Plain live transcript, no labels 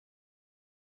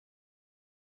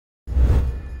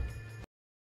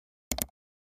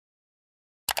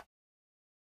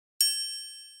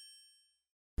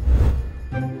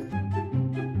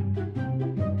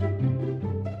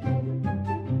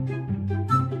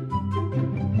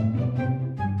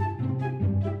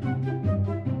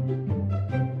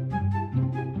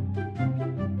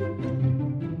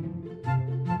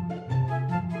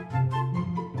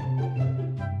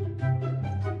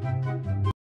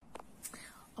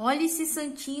Olha esse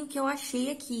santinho que eu achei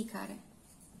aqui, cara.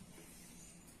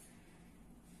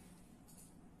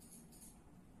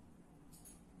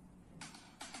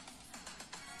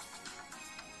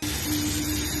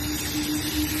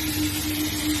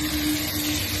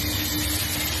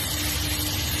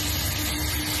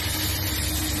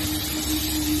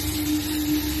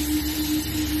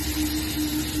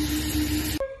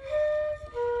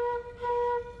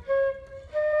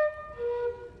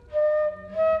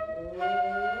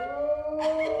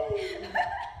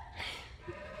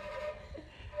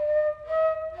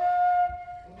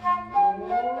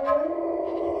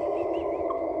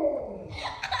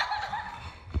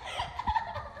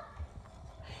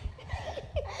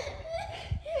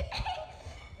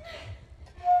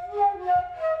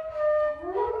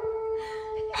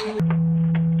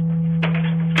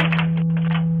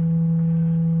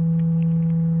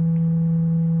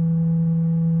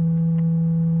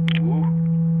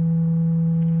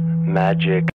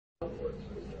 Magic.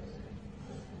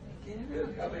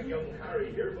 Having young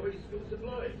Harry here, boy, he's still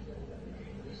sublime.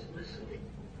 He's listening.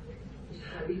 It's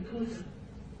Harry Potter.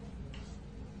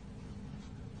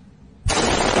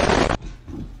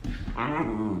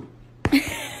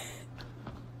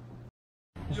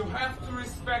 You have to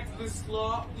respect this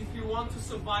law if you want to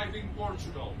survive in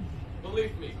Portugal.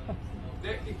 Believe me.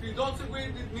 If you don't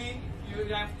agree with me, you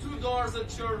have 2 doors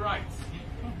at your right.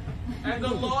 And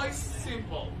the law is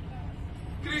simple.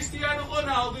 Cristiano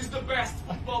Ronaldo is the best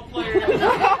football player ever.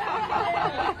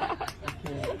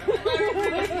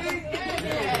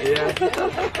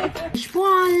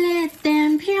 Toilettes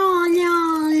漂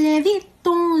亮, les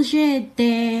vitons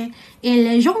j'étais, et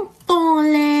les jantons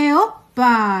les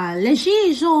opas, les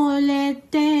gisons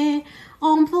l'été,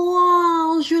 on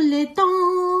voit je les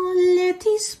dents, les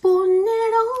disponeront,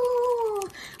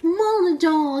 mon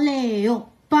dans les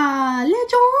opas, les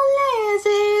gens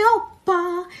les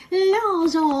opas, les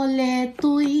gens les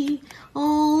tuis,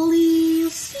 on les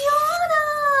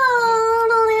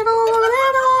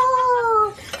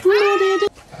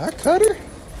Hi, Cutter.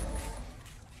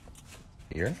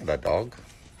 You're not a dog.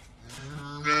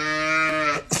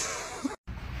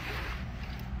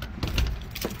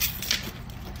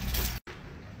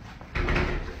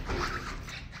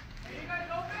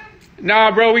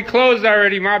 Nah, bro, we closed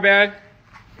already. My bad.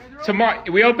 Tomorrow,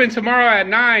 we open tomorrow at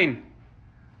 9.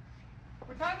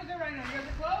 What time is it right now? You guys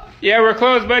are closed? Yeah, we're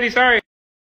closed, buddy. Sorry.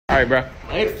 All right, bro.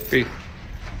 Later. Peace.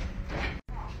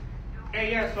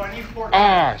 Hey, yeah, so I need 4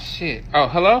 Oh, shit. Oh,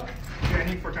 hello? Yeah, I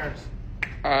need 4 tires.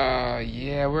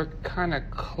 Yeah, we're kind of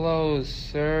closed,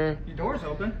 sir. Your door's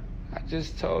open. I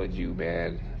just told you,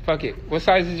 man. Fuck it. What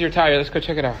size is your tire? Let's go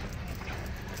check it out.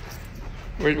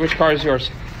 Which car is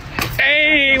yours?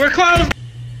 Hey, we're closed!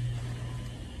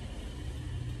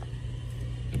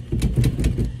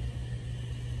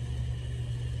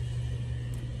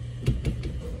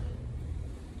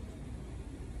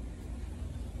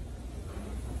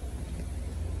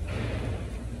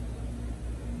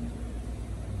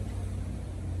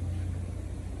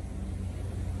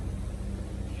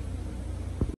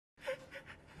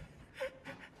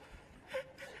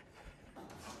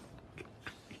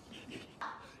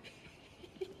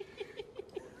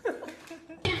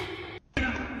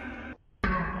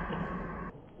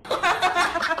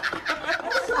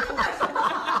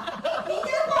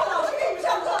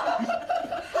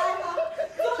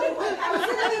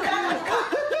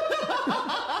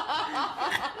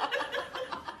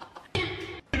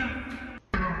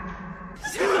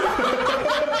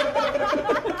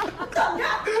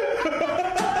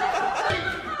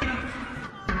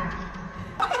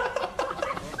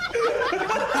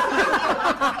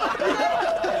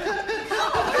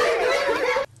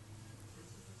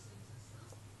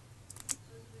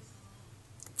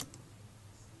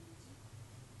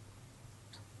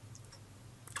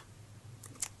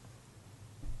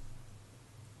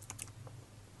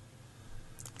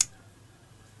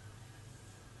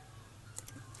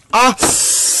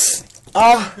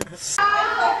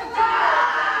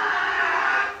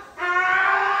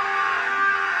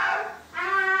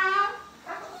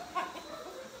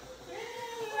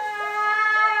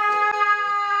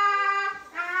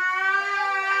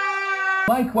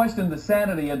 I question the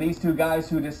sanity of these 2 guys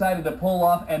who decided to pull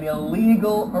off an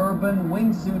illegal urban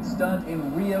wingsuit stunt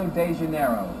in Rio de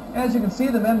Janeiro. As you can see,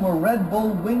 the men were Red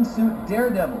Bull wingsuit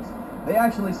daredevils. They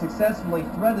actually successfully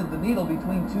threaded the needle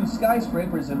between 2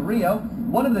 skyscrapers in Rio.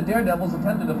 One of the daredevils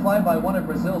attempted to fly by one of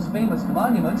Brazil's famous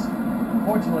monuments.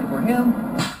 Fortunately for him,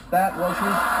 that was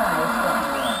his final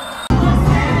stunt.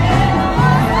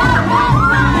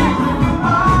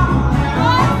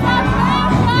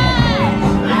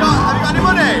 Have you got any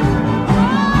money?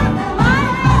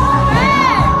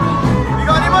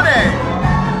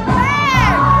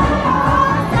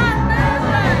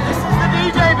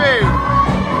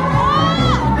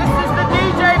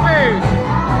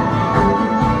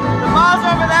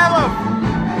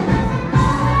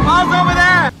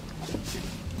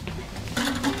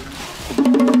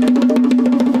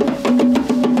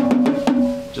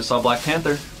 saw Black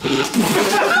Panther.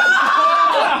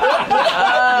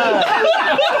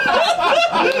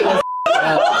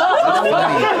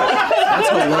 That's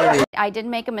hilarious. I did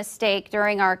make a mistake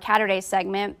during our Catterday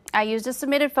segment. I used a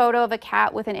submitted photo of a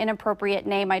cat with an inappropriate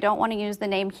name. I don't want to use the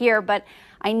name here, but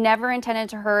I never intended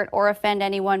to hurt or offend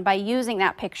anyone by using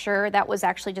that picture that was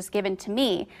actually just given to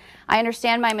me. I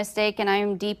understand my mistake and I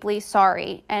am deeply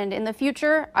sorry. And in the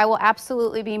future, I will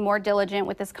absolutely be more diligent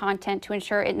with this content to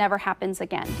ensure it never happens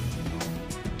again.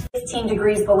 15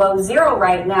 degrees below zero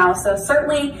right now, so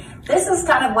certainly this is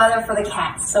kind of weather for the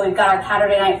cats. So we've got our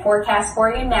Saturday night forecast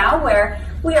for you now, where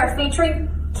we are featuring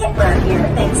Kittler here,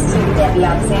 thanks to Debbie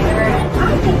Alexander. And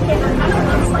I think Kittler kind of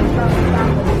looks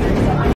like